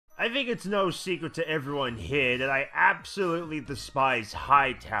I think it's no secret to everyone here that I absolutely despise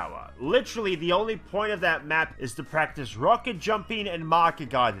Hightower. Literally, the only point of that map is to practice rocket jumping and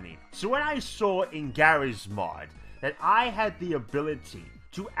market gardening. So when I saw in Garry's mod that I had the ability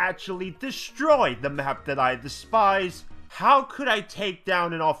to actually destroy the map that I despise, how could I take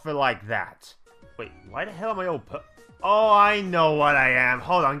down an offer like that? Wait, why the hell am I all Oh, I know what I am.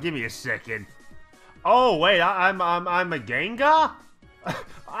 Hold on, give me a second. Oh, wait, I'm a Gengar?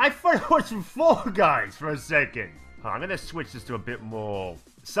 I thought it was from Fall Guys for a second. I'm gonna switch this to a bit more...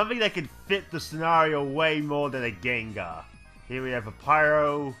 something that can fit the scenario way more than a Gengar. Here we have a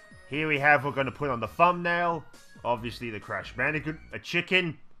Pyro. Here we have we're gonna put on the thumbnail. Obviously the Crash Bandicoot. A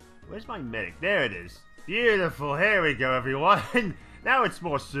chicken. Where's my medic? There it is. Beautiful. Here we go, everyone. Now it's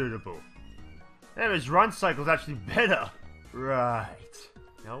more suitable. And his run cycle's actually better. Right.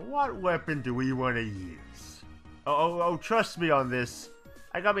 Now what weapon do we want to use? Oh, trust me on this.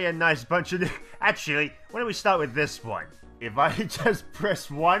 I got me a nice bunch of... Actually, why don't we start with this one? If I just press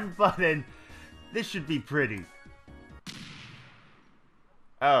one button, this should be pretty.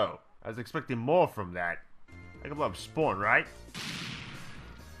 Oh, I was expecting more from that. I can blow up spawn, right?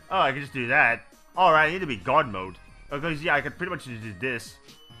 Oh, I can just do that. Alright, I need to be God mode. Because, yeah, I could pretty much just do this.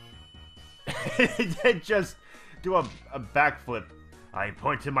 Then just do a backflip. I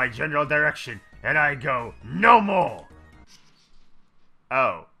point in my general direction, and I go, no more!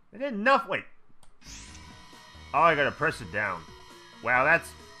 Oh. I did enough. Wait. Oh, I gotta press it down. Wow, that's...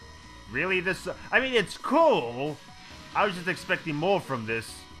 really this... I mean, it's cool. I was just expecting more from this.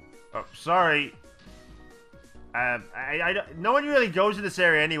 Oh, sorry. No one really goes to this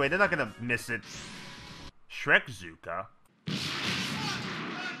area anyway. They're not gonna miss it. Shrek-Zuka.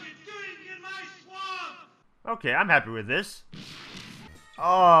 Okay, I'm happy with this.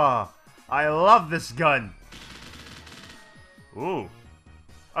 Oh, I love this gun. Ooh.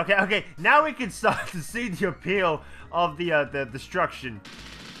 Okay, now we can start to see the appeal of the destruction.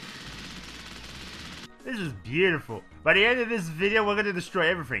 This is beautiful. By the end of this video, we're gonna destroy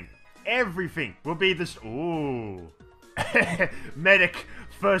everything. Everything will be this. Ooh. Medic,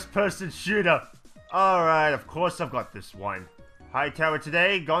 first-person shooter. Alright, of course I've got this one. Hightower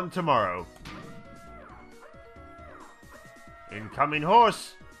today, gone tomorrow. Incoming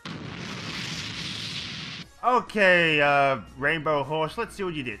horse. Okay, Rainbow Horse, let's see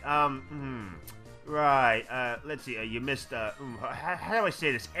what you did. Right, let's see, you missed, how do I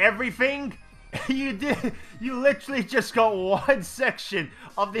say this? Everything? You did, you literally just got one section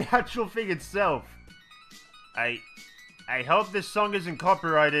of the actual thing itself. I hope this song isn't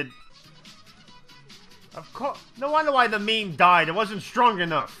copyrighted. Of course, no wonder why the meme died, it wasn't strong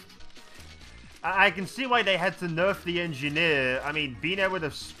enough. I can see why they had to nerf the engineer. I mean, being able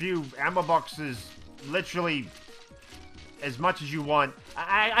to spew ammo boxes literally as much as you want.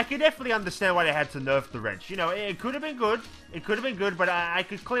 I could definitely understand why they had to nerf the wrench. You know, it could have been good. It could have been good, but I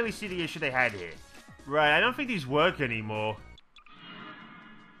could clearly see the issue they had here. Right, I don't think these work anymore.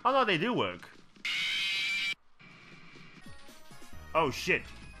 Oh, no, they do work. Oh, shit.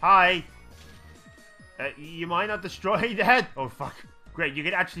 Hi. You might not destroy that? Oh, fuck. Great, you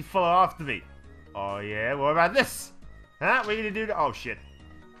can actually follow after me. Oh, yeah, what about this? Huh? What are you gonna do? Oh, shit.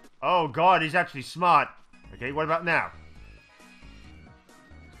 Oh, God, he's actually smart. Okay, what about now?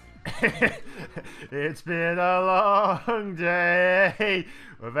 It's been a long day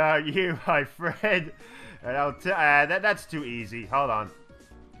without you, my friend. And I'll that's too easy. Hold on.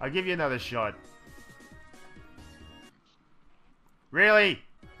 I'll give you another shot. Really?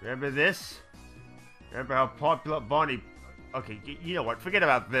 Remember this? Remember how popular Bonnie... Okay, you know what? Forget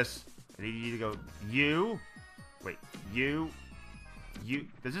about this. I need you to go... You... Wait. You...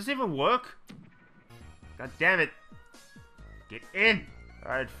 Does this even work? God damn it. Get in.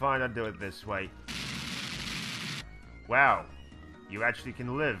 Alright, fine. I'll do it this way. Wow. You actually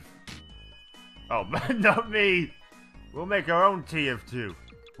can live. Oh, not me. We'll make our own TF2.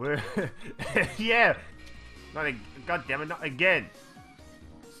 We're... yeah. God damn it, not again.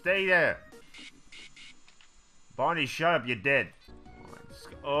 Stay there. Bonnie, shut up. You're dead.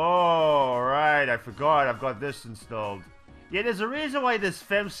 Oh, right. I forgot. I've got this installed. Yeah, there's a reason why this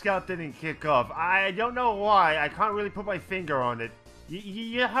Fem Scout didn't kick off. I don't know why. I can't really put my finger on it.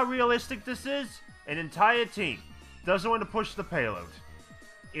 You know how realistic this is? An entire team doesn't want to push the payload.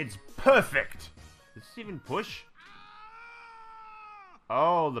 It's perfect. Does this even push?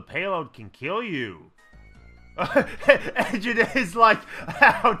 Oh, the payload can kill you. Engineer's like,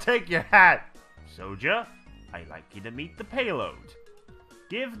 I'll take your hat. Soldier, I'd like you to meet the payload.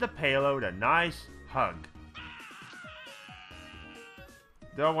 Give the payload a nice hug.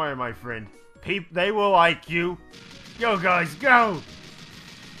 Don't worry, my friend. They will like you. Go, guys, go!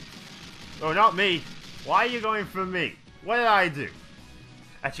 Oh, not me. Why are you going for me? What did I do?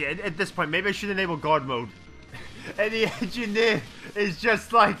 Actually, at this point, maybe I should enable God mode. And the engineer is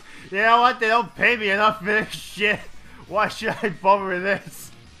just like, you know what? They don't pay me enough for this shit. Why should I bother with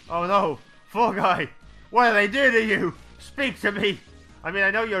this? Oh no. Fall Guy. What did they do to you? Speak to me. I mean,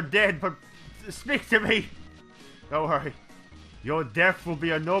 I know you're dead, but speak to me. Don't worry. Your death will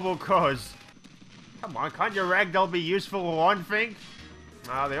be a noble cause. Come on, can't your ragdoll be useful for one thing?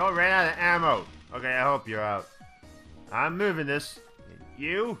 Oh, they all ran out of ammo. Okay, I hope you're out. I'm moving this.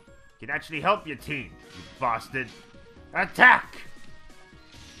 You can actually help your team, you bastard. Attack!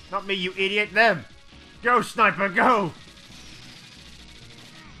 Not me, you idiot, them! Go, Sniper, go!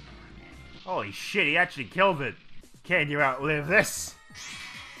 Holy shit, he actually killed it. Can you outlive this?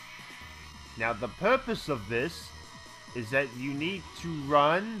 Now, the purpose of this is that you need to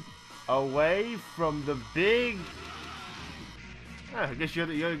run away from the big... I guess you're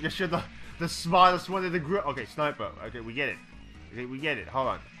the smartest one of the group. Okay, Sniper. Okay, we get it. Okay, we get it. Hold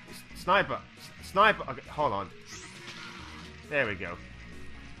on. Sniper. Sniper. Okay, hold on. There we go.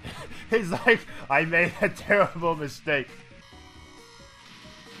 He's like, I made a terrible mistake.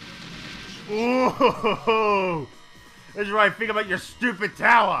 Ooh! This is right. Think about your stupid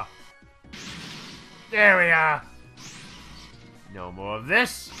tower. There we are. No more of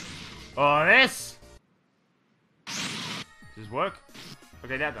this. Or this. Does this work?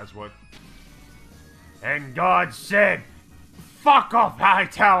 Okay, that does work. And God said, fuck off,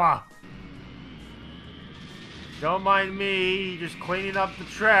 Hightower! Don't mind me, just cleaning up the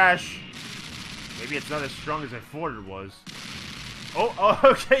trash. Maybe it's not as strong as I thought it was. Oh,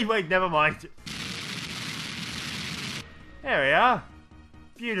 okay, wait, never mind. There we are.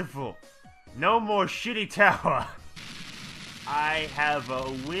 Beautiful. No more shitty tower. I have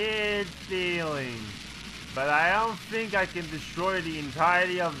a weird feeling, but I don't think I can destroy the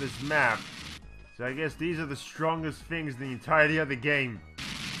entirety of this map. So I guess these are the strongest things in the entirety of the game.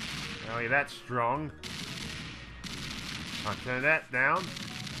 Not only that strong. I'll turn that down.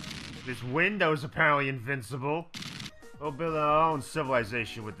 This window's apparently invincible. We'll build our own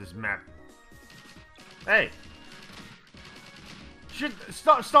civilization with this map. Hey!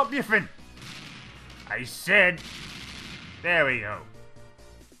 Stop yiffing! I said... There we go.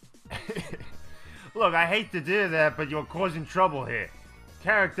 Look, I hate to do that, but you're causing trouble here.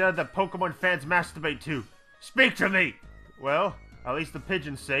 Character that Pokemon fans masturbate to. Speak to me! Well, at least the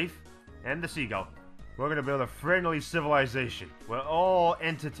pigeon's safe. And the seagull. We're gonna build a friendly civilization. Where all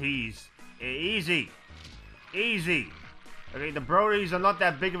entities... Easy. Easy. Okay, the Brodies are not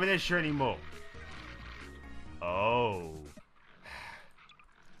that big of an issue anymore. Oh.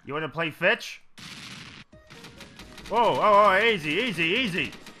 You wanna play fetch? Whoa, oh, easy, easy,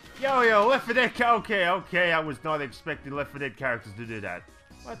 easy. Yo, Left 4 Dead, okay, I was not expecting Left 4 Dead characters to do that.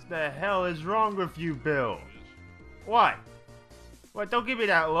 What the hell is wrong with you, Bill? What? What, don't give me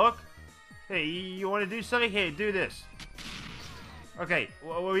that look. Hey, you want to do something? Here, do this. Okay,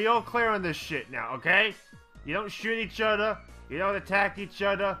 well, we all clear on this shit now, okay? You don't shoot each other, you don't attack each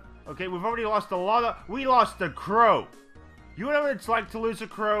other. Okay, we've already lost a lot of... We lost a crow. You know what it's like to lose a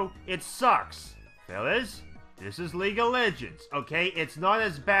crow? It sucks. Fellas? This is League of Legends, okay? It's not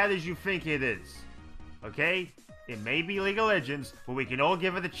as bad as you think it is, okay? It may be League of Legends, but we can all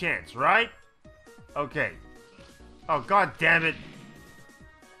give it a chance, right? Okay. Oh, god damn it.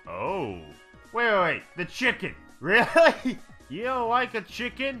 Oh. Wait. The chicken. Really? You don't like a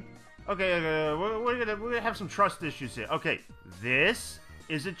chicken? Okay, we're gonna have some trust issues here. Okay, this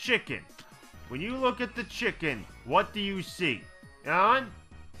is a chicken. When you look at the chicken, what do you see? On?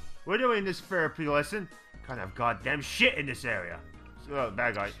 We're doing this therapy lesson. Kind of goddamn shit in this area. So,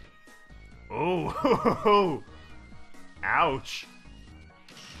 bad guy. Oh, ouch.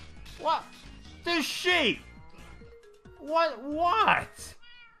 What? The sheep. What?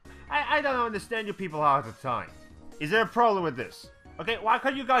 I don't understand you people half the time. Is there a problem with this? Okay, why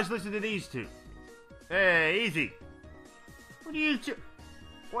can't you guys listen to these two? Hey, easy.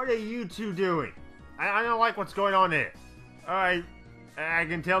 What are you two doing? I don't like what's going on here. Alright. I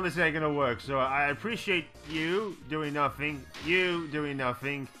can tell this ain't gonna work, so I appreciate you doing nothing. You doing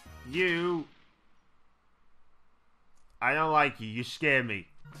nothing. You... I don't like you. You scare me.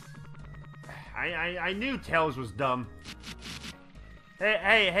 I knew Tails was dumb.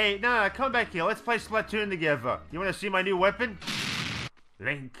 Hey, no, come back here. Let's play Splatoon together. You wanna see my new weapon?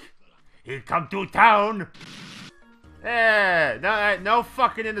 Link, he come to town. No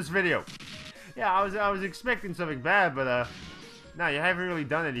fucking in this video. Yeah, I was expecting something bad, but no, you haven't really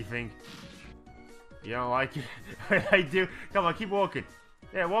done anything. You don't like it? I do. Come on, keep walking.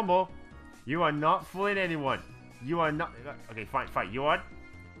 Yeah, one more. You are not fooling anyone. You are not... Okay, fine. You on?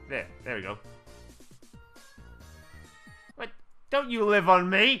 There we go. What? Don't you live on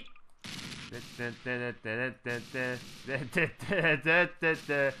me?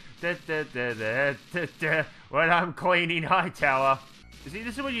 When I'm cleaning Hightower. You see,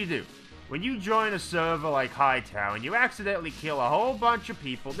 this is what you do. When you join a server like Hightower and you accidentally kill a whole bunch of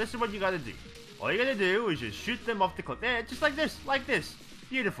people, this is what you gotta do. All you gotta do is just shoot them off the cliff. There, just like this.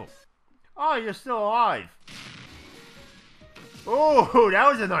 Beautiful. Oh, you're still alive. Oh,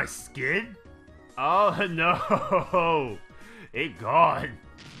 that was a nice skin. Oh, no. It gone.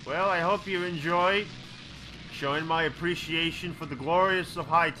 Well, I hope you enjoy showing my appreciation for the glorious of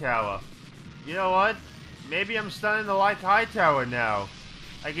Hightower. You know what? Maybe I'm starting to like Hightower now.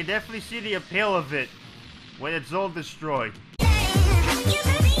 I can definitely see the appeal of it when it's all destroyed.